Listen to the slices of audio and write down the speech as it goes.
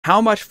How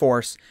much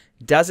force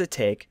does it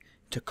take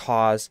to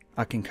cause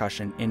a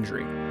concussion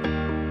injury?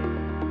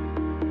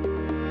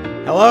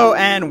 Hello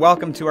and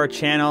welcome to our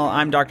channel.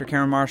 I'm Dr.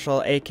 Cameron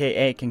Marshall,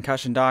 aka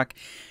Concussion Doc,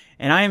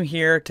 and I am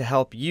here to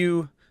help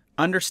you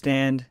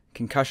understand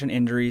concussion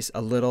injuries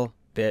a little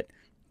bit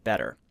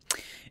better.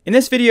 In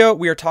this video,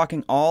 we are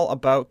talking all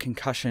about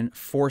concussion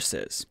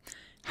forces.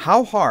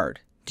 How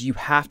hard do you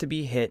have to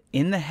be hit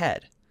in the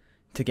head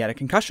to get a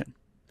concussion?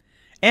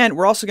 And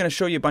we're also going to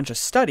show you a bunch of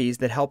studies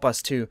that help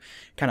us to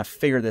kind of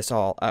figure this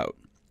all out.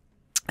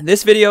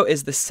 This video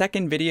is the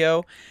second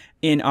video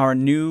in our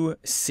new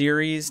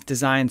series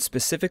designed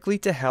specifically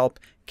to help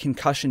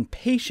concussion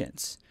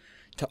patients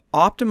to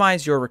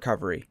optimize your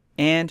recovery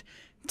and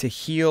to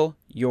heal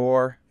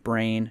your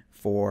brain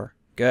for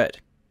good.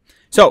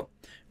 So,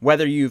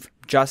 whether you've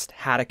just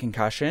had a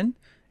concussion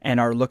and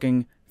are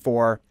looking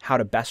for how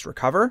to best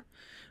recover,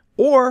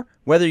 or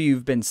whether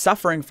you've been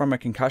suffering from a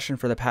concussion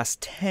for the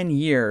past 10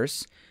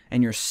 years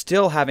and you're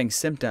still having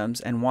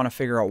symptoms and want to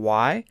figure out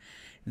why,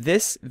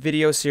 this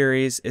video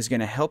series is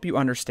going to help you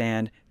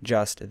understand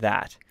just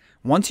that.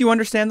 Once you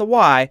understand the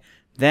why,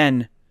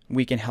 then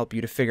we can help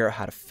you to figure out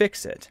how to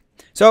fix it.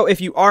 So if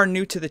you are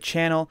new to the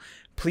channel,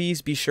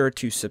 please be sure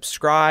to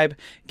subscribe,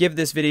 give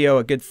this video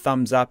a good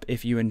thumbs up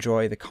if you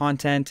enjoy the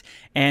content,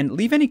 and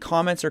leave any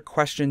comments or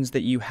questions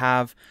that you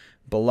have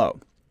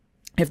below.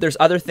 If there's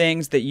other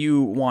things that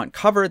you want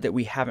covered that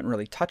we haven't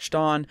really touched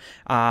on,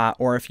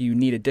 or if you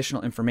need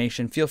additional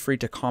information, feel free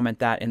to comment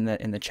that in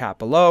the chat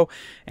below,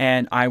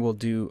 and I will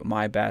do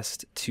my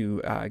best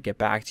to get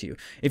back to you.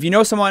 If you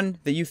know someone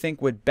that you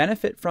think would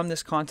benefit from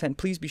this content,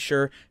 please be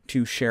sure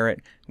to share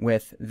it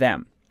with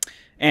them.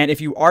 And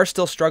if you are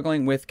still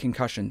struggling with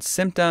concussion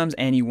symptoms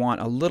and you want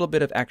a little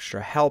bit of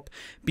extra help,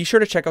 be sure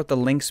to check out the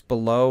links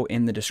below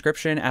in the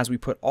description as we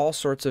put all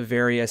sorts of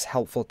various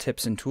helpful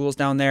tips and tools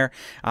down there.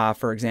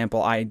 For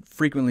example, I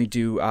frequently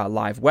do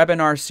live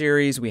webinar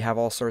series. We have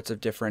all sorts of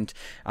different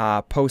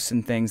posts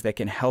and things that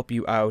can help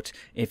you out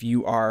if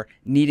you are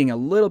needing a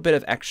little bit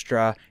of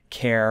extra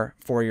care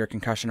for your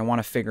concussion and want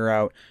to figure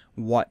out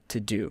what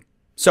to do.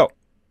 So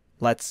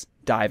let's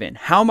dive in.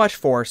 How much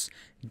force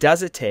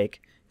does it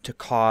take to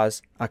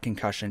cause a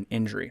concussion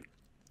injury?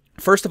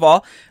 First of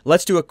all,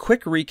 let's do a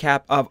quick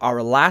recap of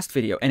our last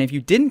video. And if you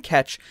didn't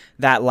catch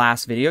that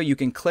last video, you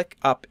can click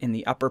up in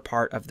the upper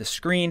part of the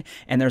screen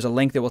and there's a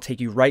link that will take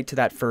you right to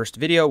that first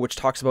video, which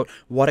talks about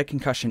what a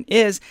concussion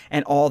is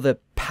and all the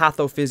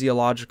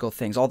pathophysiological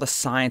things, all the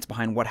science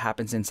behind what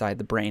happens inside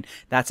the brain.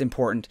 That's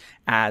important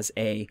as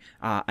a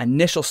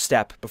initial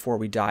step before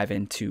we dive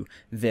into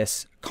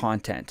this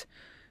content.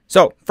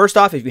 So first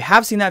off, if you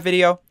have seen that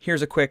video,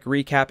 here's a quick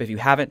recap. If you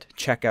haven't,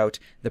 check out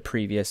the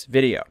previous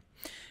video.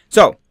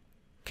 So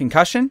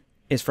concussion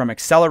is from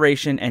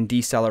acceleration and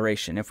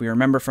deceleration. If we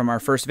remember from our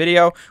first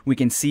video, we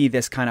can see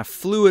this kind of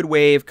fluid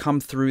wave come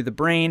through the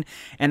brain,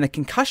 and the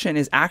concussion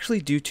is actually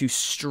due to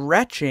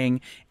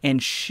stretching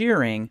and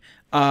shearing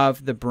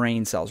of the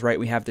brain cells, right?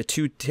 We have the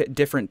two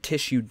different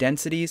tissue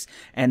densities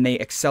and they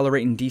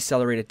accelerate and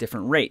decelerate at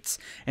different rates.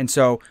 And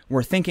so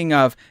we're thinking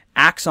of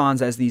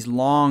axons as these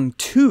long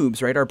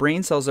tubes, right? Our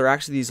brain cells are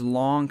actually these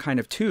long kind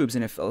of tubes.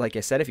 And if, like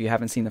I said, if you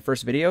haven't seen the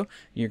first video,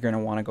 you're going to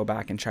want to go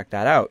back and check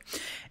that out.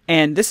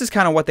 And this is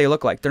kind of what they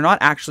look like. They're not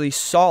actually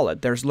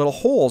solid. There's little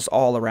holes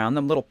all around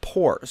them, little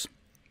pores.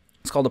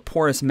 It's called a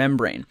porous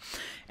membrane.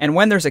 And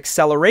when there's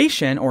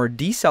acceleration or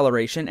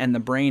deceleration and the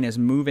brain is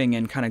moving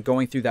and kind of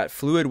going through that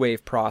fluid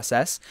wave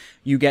process,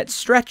 you get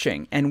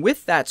stretching. And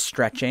with that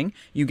stretching,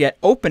 you get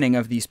opening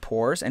of these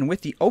pores. And with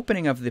the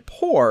opening of the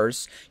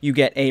pores, you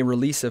get a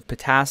release of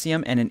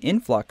potassium and an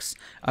influx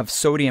of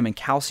sodium and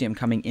calcium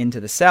coming into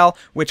the cell,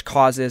 which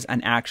causes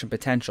an action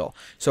potential.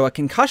 So a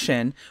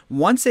concussion,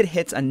 once it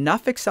hits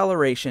enough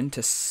acceleration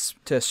to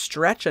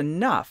stretch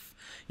enough,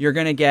 you're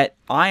going to get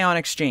ion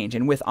exchange.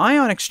 And with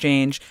ion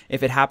exchange,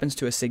 if it happens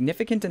to a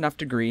significant enough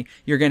degree,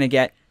 you're going to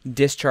get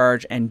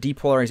discharge and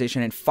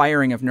depolarization and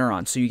firing of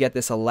neurons. So you get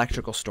this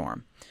electrical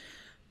storm.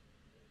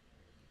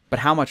 But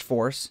how much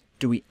force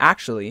do we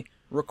actually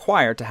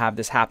require to have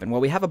this happen? Well,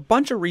 we have a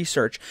bunch of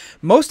research.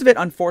 Most of it,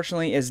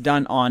 unfortunately, is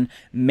done on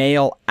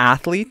male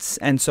athletes.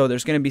 And so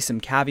there's going to be some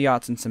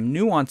caveats and some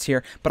nuance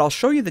here. But I'll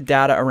show you the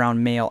data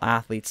around male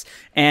athletes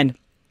and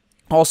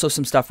also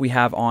some stuff we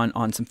have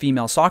on some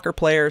female soccer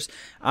players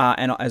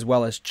and as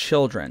well as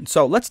children.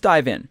 So let's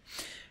dive in.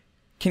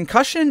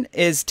 Concussion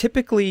is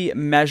typically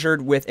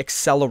measured with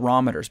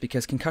accelerometers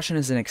because concussion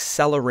is an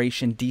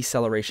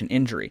acceleration-deceleration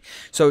injury.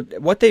 So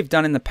what they've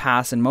done in the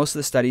past, and most of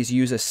the studies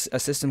use a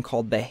system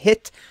called the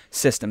H.I.T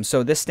system.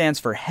 So this stands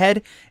for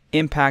Head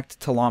Impact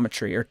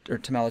Telemetry or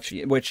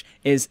telemetry, which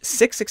is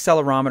 6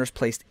 accelerometers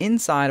placed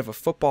inside of a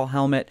football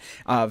helmet.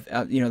 They're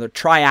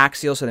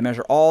triaxial, so they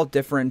measure all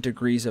different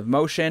degrees of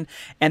motion,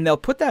 and they'll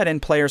put that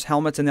in players'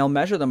 helmets and they'll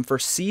measure them for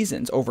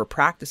seasons over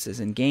practices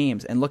and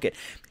games and look at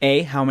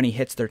how many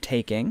hits they're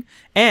taking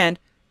and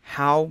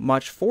how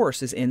much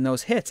force is in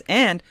those hits.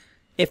 And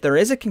if there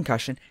is a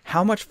concussion,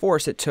 how much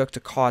force it took to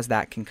cause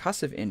that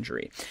concussive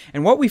injury.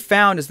 And what we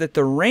found is that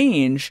the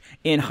range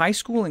in high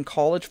school and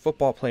college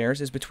football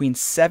players is between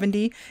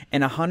 70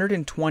 and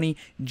 120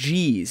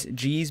 Gs,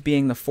 Gs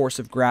being the force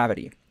of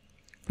gravity.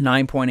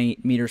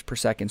 9.8 meters per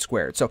second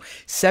squared. So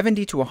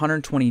 70 to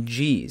 120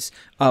 Gs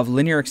of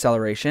linear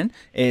acceleration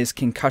is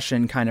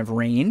concussion kind of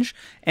range,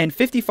 and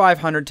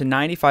 5,500 to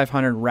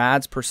 9,500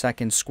 rads per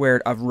second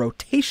squared of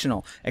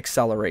rotational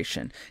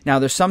acceleration. Now,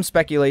 there's some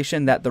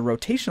speculation that the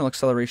rotational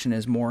acceleration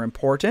is more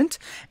important,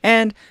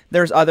 and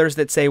there's others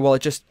that say, well,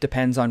 it just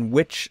depends on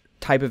which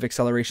type of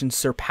acceleration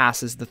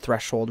surpasses the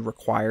threshold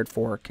required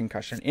for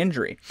concussion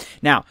injury.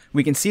 Now,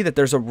 we can see that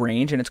there's a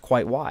range and it's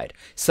quite wide.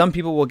 Some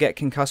people will get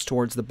concussed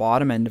towards the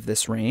bottom end of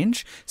this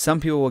range. Some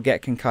people will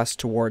get concussed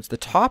towards the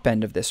top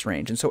end of this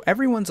range. And so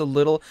everyone's a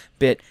little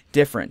bit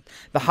different.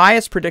 The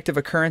highest predictive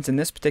occurrence in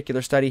this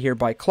particular study here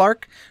by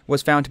Clark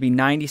was found to be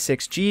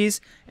 96 Gs,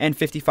 and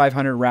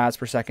 5,500 rads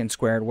per second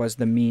squared was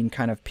the mean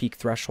kind of peak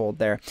threshold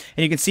there.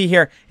 And you can see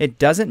here, it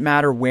doesn't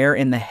matter where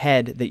in the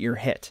head that you're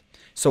hit,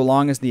 so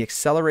long as the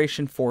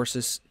acceleration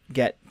forces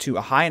get to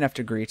a high enough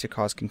degree to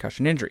cause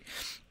concussion injury.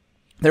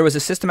 There was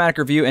a systematic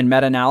review and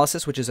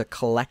meta-analysis, which is a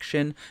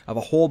collection of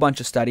a whole bunch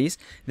of studies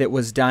that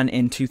was done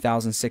in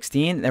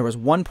 2016. There was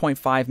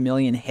 1.5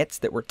 million hits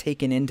that were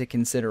taken into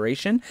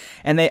consideration,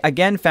 and they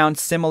again found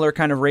similar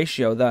kind of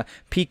ratio. The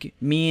peak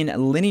mean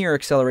linear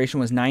acceleration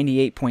was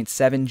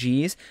 98.7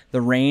 Gs.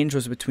 The range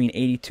was between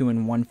 82 and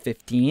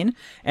 115,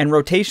 and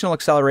rotational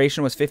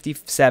acceleration was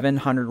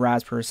 5,700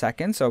 rads per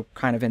second, so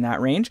kind of in that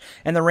range,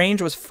 and the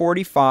range was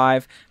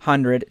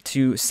 4,500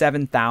 to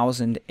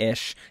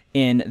 7,000-ish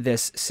in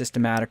this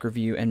systematic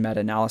review and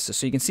meta-analysis.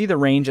 So you can see the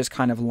ranges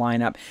kind of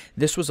line up.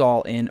 This was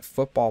all in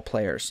football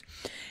players.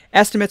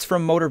 Estimates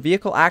from motor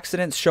vehicle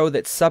accidents show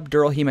that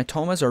subdural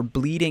hematomas, or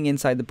bleeding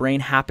inside the brain,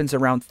 happens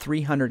around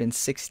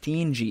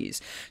 316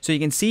 Gs. So you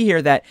can see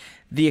here that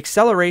the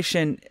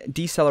acceleration,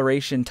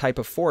 deceleration type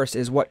of force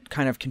is what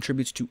kind of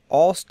contributes to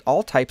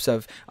all types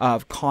of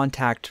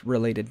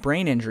contact-related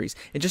brain injuries.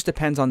 It just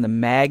depends on the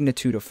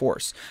magnitude of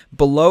force.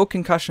 Below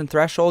concussion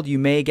threshold, you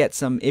may get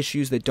some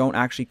issues that don't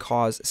actually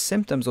cause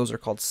symptoms. Those are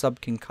called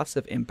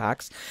subconcussive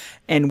impacts.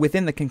 And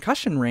within the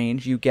concussion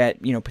range, you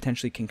get,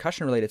 potentially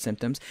concussion-related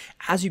symptoms.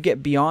 As you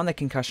get beyond the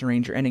concussion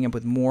range, you're ending up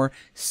with more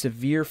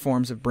severe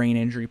forms of brain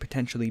injury,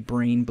 potentially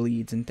brain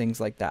bleeds and things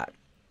like that.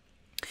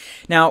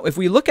 Now, if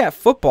we look at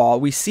football,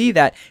 we see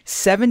that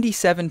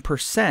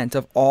 77%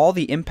 of all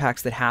the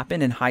impacts that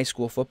happen in high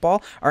school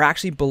football are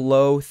actually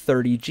below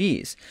 30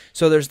 Gs.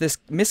 So there's this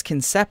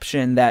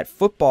misconception that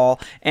football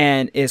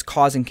is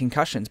causing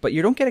concussions, but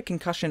you don't get a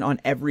concussion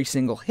on every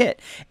single hit.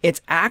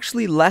 It's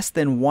actually less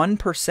than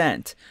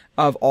 1%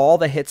 of all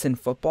the hits in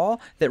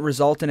football that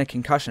result in a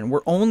concussion.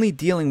 We're only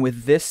dealing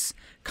with this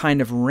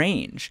kind of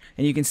range,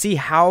 and you can see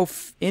how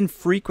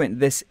infrequent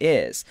this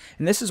is.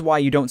 And this is why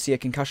you don't see a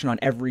concussion on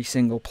every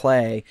single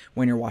play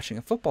when you're watching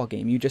a football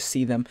game. You just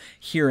see them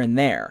here and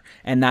there,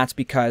 and that's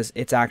because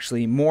it's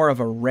actually more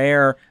of a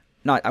rare,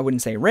 I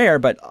wouldn't say rare,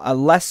 but a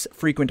less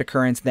frequent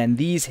occurrence than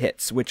these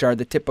hits, which are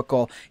the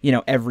typical,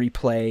 every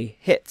play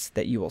hits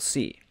that you will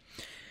see.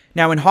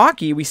 Now, in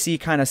hockey, we see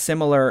kind of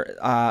similar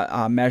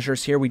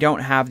measures here. We don't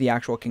have the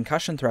actual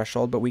concussion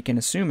threshold, but we can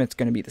assume it's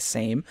going to be the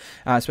same,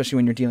 especially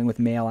when you're dealing with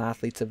male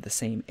athletes of the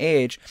same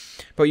age.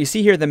 But you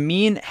see here the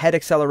mean head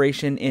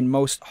acceleration in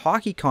most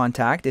hockey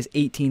contact is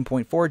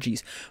 18.4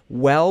 Gs,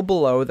 well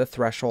below the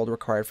threshold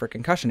required for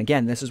concussion.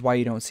 Again, this is why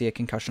you don't see a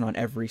concussion on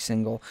every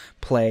single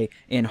play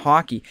in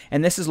hockey.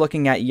 And this is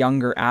looking at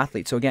younger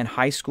athletes. So again,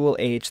 high school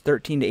age,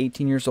 13 to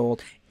 18 years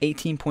old,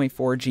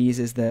 18.4 Gs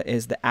is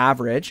the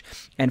average,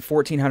 and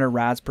 1,400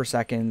 rads per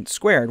second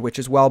squared, which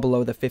is well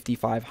below the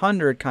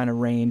 5,500 kind of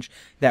range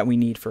that we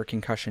need for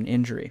concussion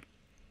injury.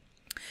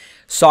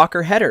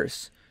 Soccer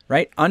headers,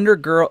 right?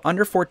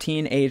 Under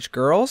 14 age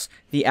girls,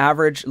 the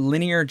average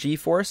linear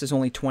G-force is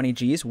only 20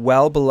 Gs,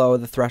 well below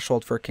the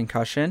threshold for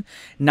concussion.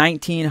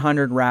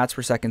 1,900 rads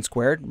per second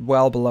squared,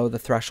 well below the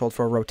threshold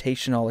for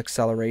rotational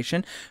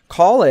acceleration.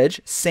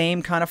 College,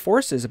 same kind of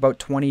forces, about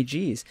 20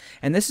 Gs.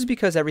 And this is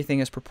because everything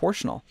is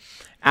proportional.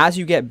 As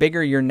you get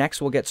bigger, your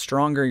necks will get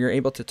stronger, you're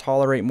able to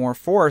tolerate more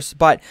force,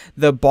 but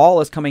the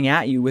ball is coming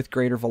at you with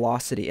greater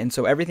velocity. And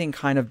so everything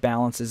kind of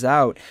balances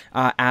out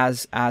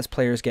as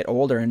players get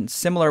older. And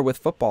similar with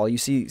football, you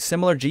see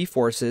similar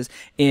G-forces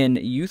in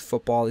youth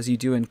football as you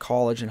do in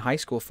college and high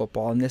school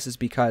football. And this is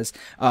because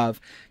of,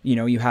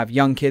 you have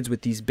young kids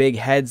with these big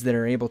heads that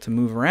are able to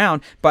move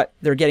around, but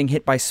they're getting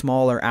hit by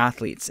smaller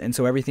athletes. And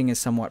so everything is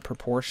somewhat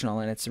proportional,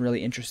 and it's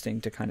really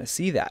interesting to kind of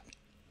see that.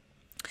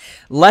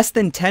 Less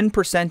than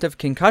 10% of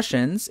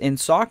concussions in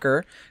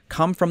soccer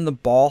come from the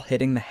ball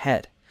hitting the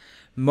head.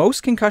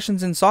 most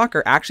concussions in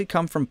soccer actually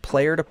come from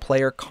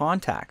player-to-player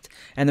contact.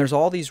 And there's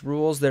all these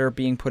rules that are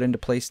being put into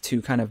place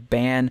to kind of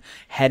ban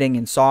heading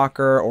in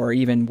soccer, or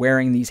even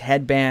wearing these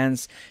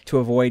headbands to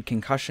avoid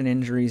concussion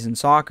injuries in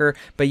soccer.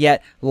 But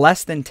yet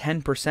less than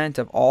 10%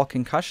 of all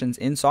concussions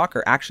in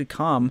soccer actually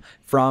come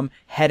from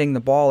heading the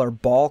ball or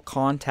ball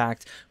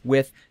contact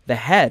with the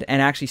head.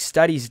 And actually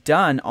studies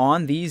done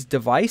on these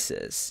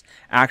devices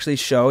actually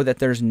show that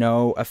there's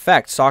no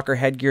effect. Soccer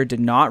headgear did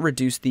not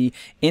reduce the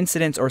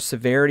incidence or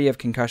severity of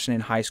concussion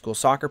in high school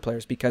soccer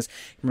players, because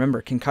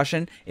remember,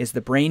 concussion is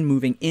the brain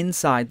moving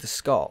inside the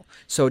skull.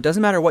 So it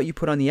doesn't matter what you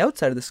put on the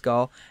outside of the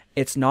skull,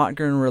 it's not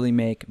going to really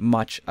make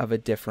much of a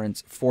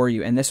difference for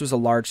you. And this was a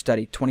large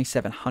study,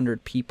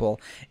 2,700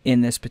 people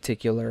in this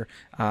particular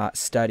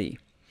study.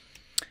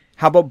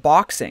 How about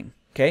boxing?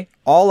 Okay,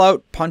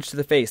 all-out punch to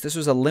the face. This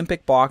was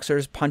Olympic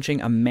boxers punching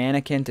a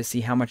mannequin to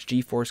see how much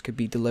G-force could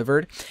be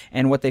delivered.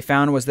 And what they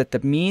found was that the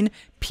mean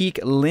peak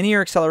linear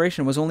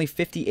acceleration was only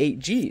 58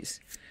 Gs.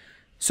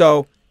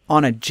 So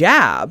on a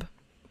jab,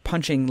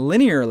 punching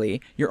linearly,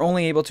 you're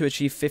only able to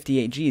achieve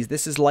 58 Gs.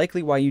 This is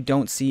likely why you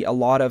don't see a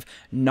lot of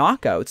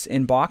knockouts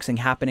in boxing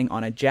happening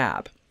on a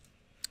jab.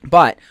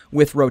 But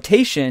with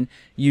rotation,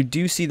 you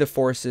do see the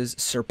forces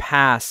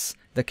surpass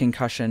the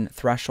concussion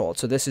threshold.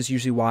 So this is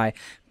usually why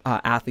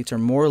athletes are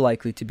more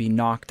likely to be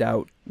knocked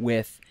out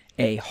with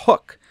a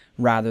hook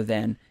rather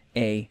than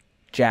a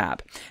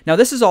jab. Now,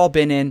 this has all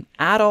been in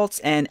adults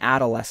and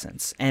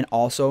adolescents, and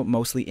also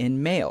mostly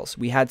in males.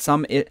 We had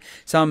some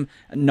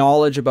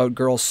knowledge about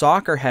girls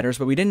soccer headers,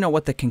 but we didn't know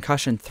what the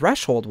concussion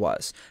threshold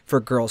was for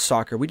girls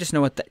soccer. We just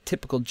know what the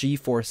typical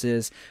G-force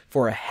is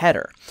for a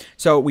header.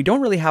 So we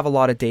don't really have a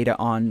lot of data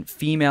on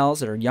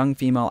females or young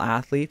female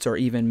athletes, or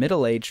even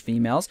middle-aged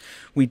females.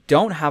 We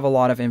don't have a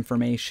lot of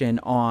information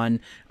on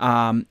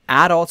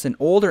adults and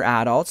older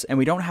adults, and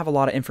we don't have a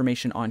lot of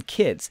information on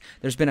kids.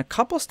 There's been a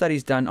couple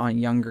studies done on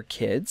younger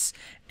kids,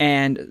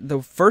 and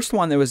the first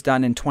one that was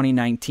done in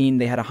 2019,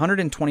 they had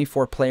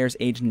 124 players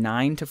aged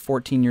 9 to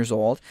 14 years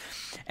old,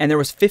 and there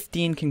was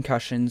 15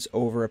 concussions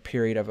over a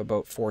period of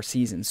about 4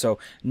 seasons. So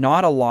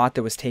not a lot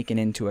that was taken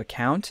into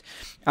account.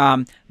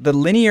 The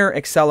linear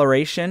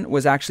acceleration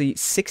was actually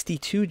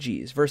 62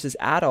 Gs versus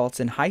adults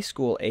in high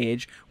school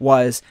age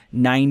was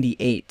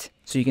 98.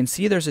 So you can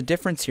see there's a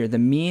difference here. The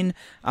mean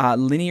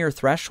linear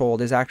threshold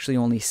is actually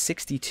only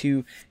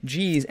 62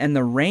 Gs, and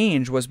the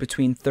range was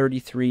between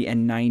 33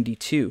 and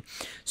 92.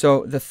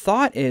 So the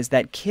thought is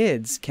that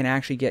kids can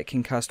actually get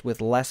concussed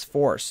with less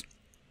force.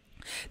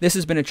 This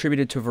has been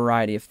attributed to a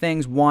variety of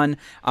things. One,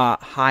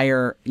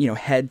 higher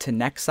head to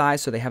neck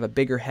size, so they have a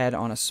bigger head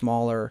on a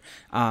smaller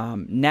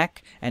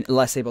neck and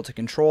less able to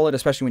control it,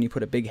 especially when you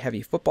put a big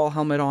heavy football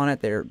helmet on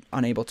it. They're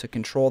unable to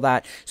control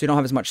that, so you don't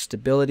have as much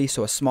stability,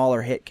 so a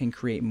smaller hit can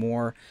create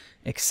more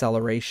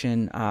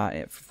acceleration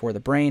for the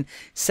brain.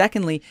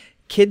 Secondly,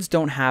 kids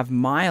don't have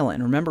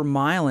myelin. Remember,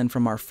 myelin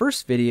from our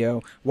first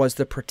video was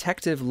the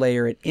protective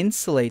layer. It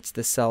insulates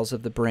the cells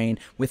of the brain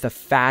with a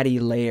fatty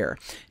layer.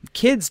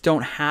 Kids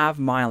don't have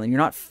myelin. You're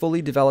not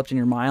fully developed in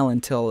your myelin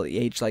until the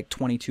age like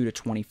 22 to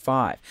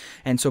 25.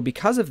 And so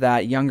because of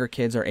that, younger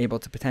kids are able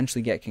to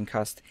potentially get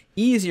concussed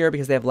easier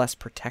because they have less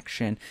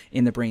protection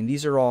in the brain.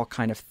 These are all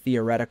kind of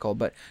theoretical,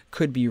 but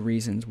could be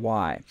reasons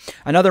why.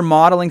 Another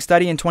modeling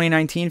study in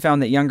 2019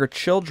 found that younger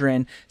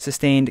children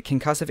sustained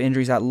concussive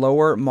injuries at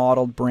lower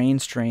modeled brain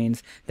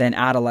strains than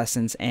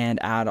adolescents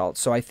and adults.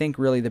 So I think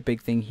really the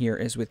big thing here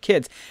is with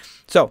kids.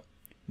 So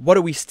what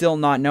do we still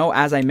not know?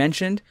 As I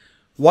mentioned,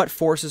 what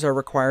forces are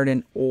required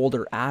in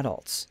older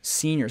adults,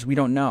 seniors? We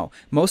don't know.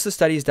 Most of the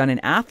study is done in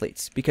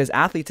athletes, because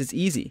athletes is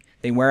easy.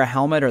 They wear a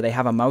helmet, or they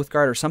have a mouth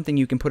guard or something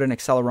you can put an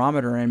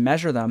accelerometer and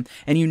measure them,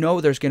 and you know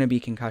there's going to be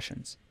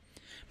concussions.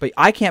 But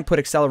I can't put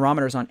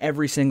accelerometers on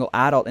every single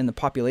adult in the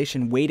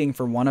population waiting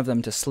for one of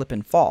them to slip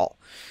and fall.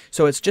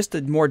 So it's just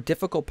a more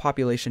difficult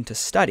population to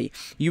study.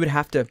 You would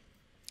have to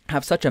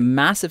have such a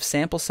massive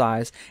sample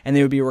size, and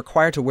they would be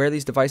required to wear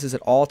these devices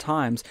at all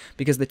times,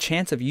 because the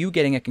chance of you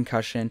getting a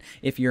concussion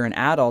if you're an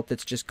adult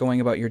that's just going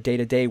about your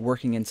day-to-day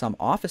working in some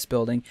office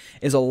building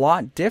is a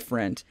lot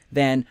different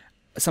than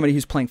somebody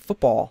who's playing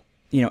football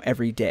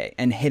every day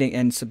and hitting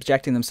and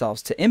subjecting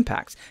themselves to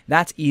impacts.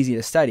 That's easy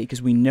to study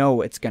because we know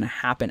it's going to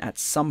happen at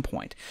some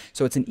point.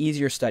 So it's an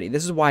easier study.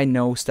 This is why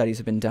no studies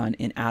have been done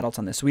in adults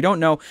on this. So we don't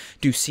know,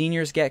 do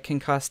seniors get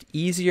concussed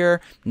easier?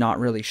 Not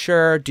really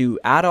sure. Do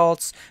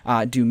adults,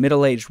 do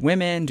middle-aged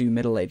women, do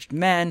middle-aged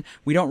men?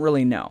 We don't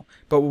really know.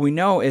 But what we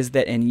know is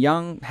that in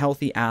young,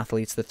 healthy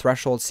athletes, the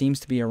threshold seems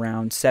to be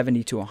around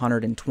 70 to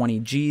 120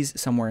 Gs,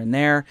 somewhere in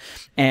there.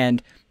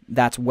 And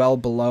that's well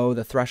below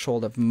the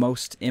threshold of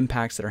most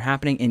impacts that are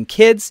happening. In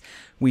kids,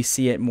 we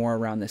see it more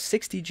around the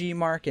 60 G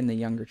mark in the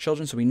younger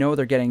children, so we know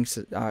they're getting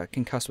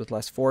concussed with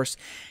less force.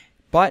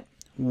 But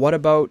what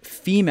about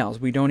females?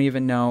 We don't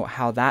even know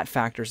how that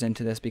factors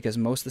into this, because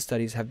most of the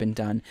studies have been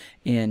done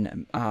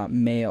in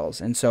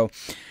males. And so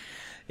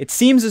it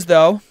seems as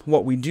though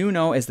what we do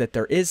know is that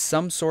there is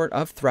some sort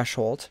of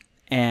threshold,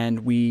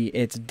 and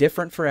it's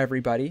different for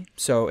everybody.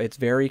 So it's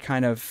very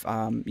kind of,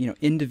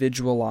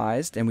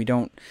 individualized, and we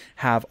don't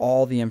have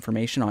all the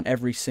information on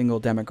every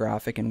single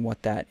demographic and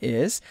what that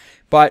is.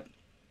 But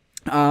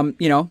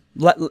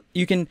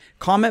you can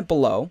comment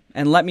below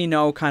and let me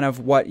know kind of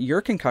what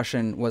your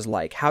concussion was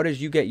like. How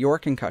did you get your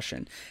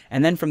concussion?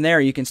 And then from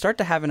there, you can start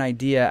to have an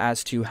idea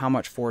as to how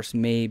much force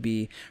may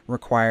be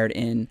required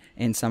in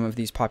some of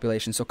these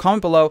populations. So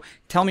comment below,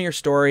 tell me your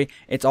story.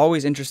 It's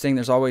always interesting.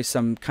 There's always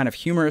some kind of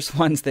humorous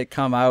ones that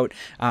come out,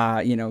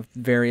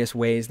 various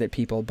ways that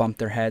people bump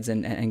their heads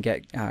and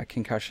get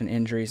concussion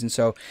injuries. And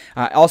so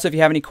also, if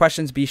you have any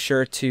questions, be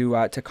sure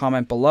to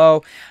comment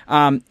below.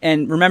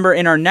 And remember,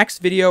 in our next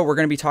video, we're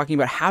going to be talking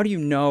about how do you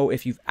know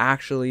if you've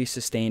actually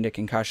sustained a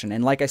concussion.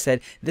 And like I said,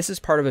 this is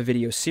part of a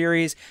video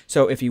series.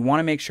 So if you want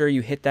to make sure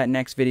you hit that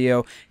next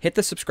video, hit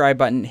the subscribe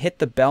button, hit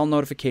the bell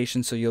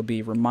notification so you'll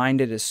be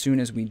reminded as soon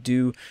as we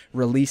do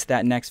release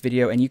that next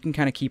video. And you can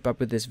kind of keep up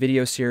with this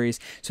video series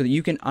so that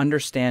you can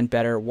understand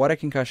better what a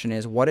concussion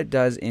is, what it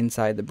does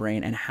inside the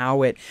brain, and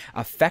how it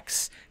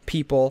affects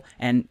people,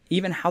 and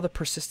even how the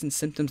persistent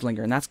symptoms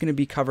linger. And that's going to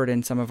be covered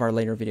in some of our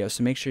later videos.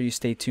 So make sure you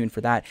stay tuned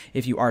for that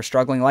if you are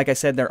struggling. Like I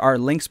said, there are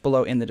links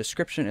below in the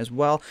description as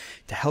well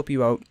to help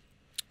you out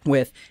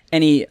with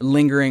any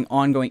lingering,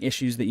 ongoing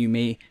issues that you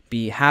may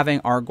be having.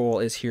 Our goal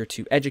is here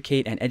to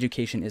educate, and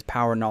education is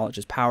power, knowledge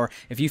is power.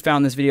 If you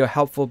found this video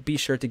helpful, be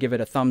sure to give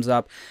it a thumbs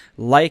up,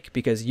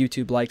 because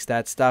YouTube likes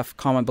that stuff.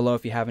 Comment below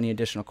if you have any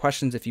additional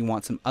questions. If you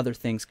want some other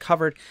things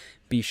covered,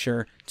 be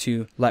sure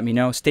to let me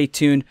know. Stay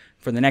tuned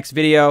for the next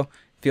video.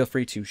 Feel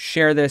free to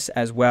share this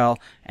as well,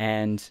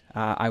 and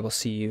I will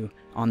see you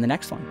on the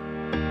next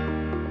one.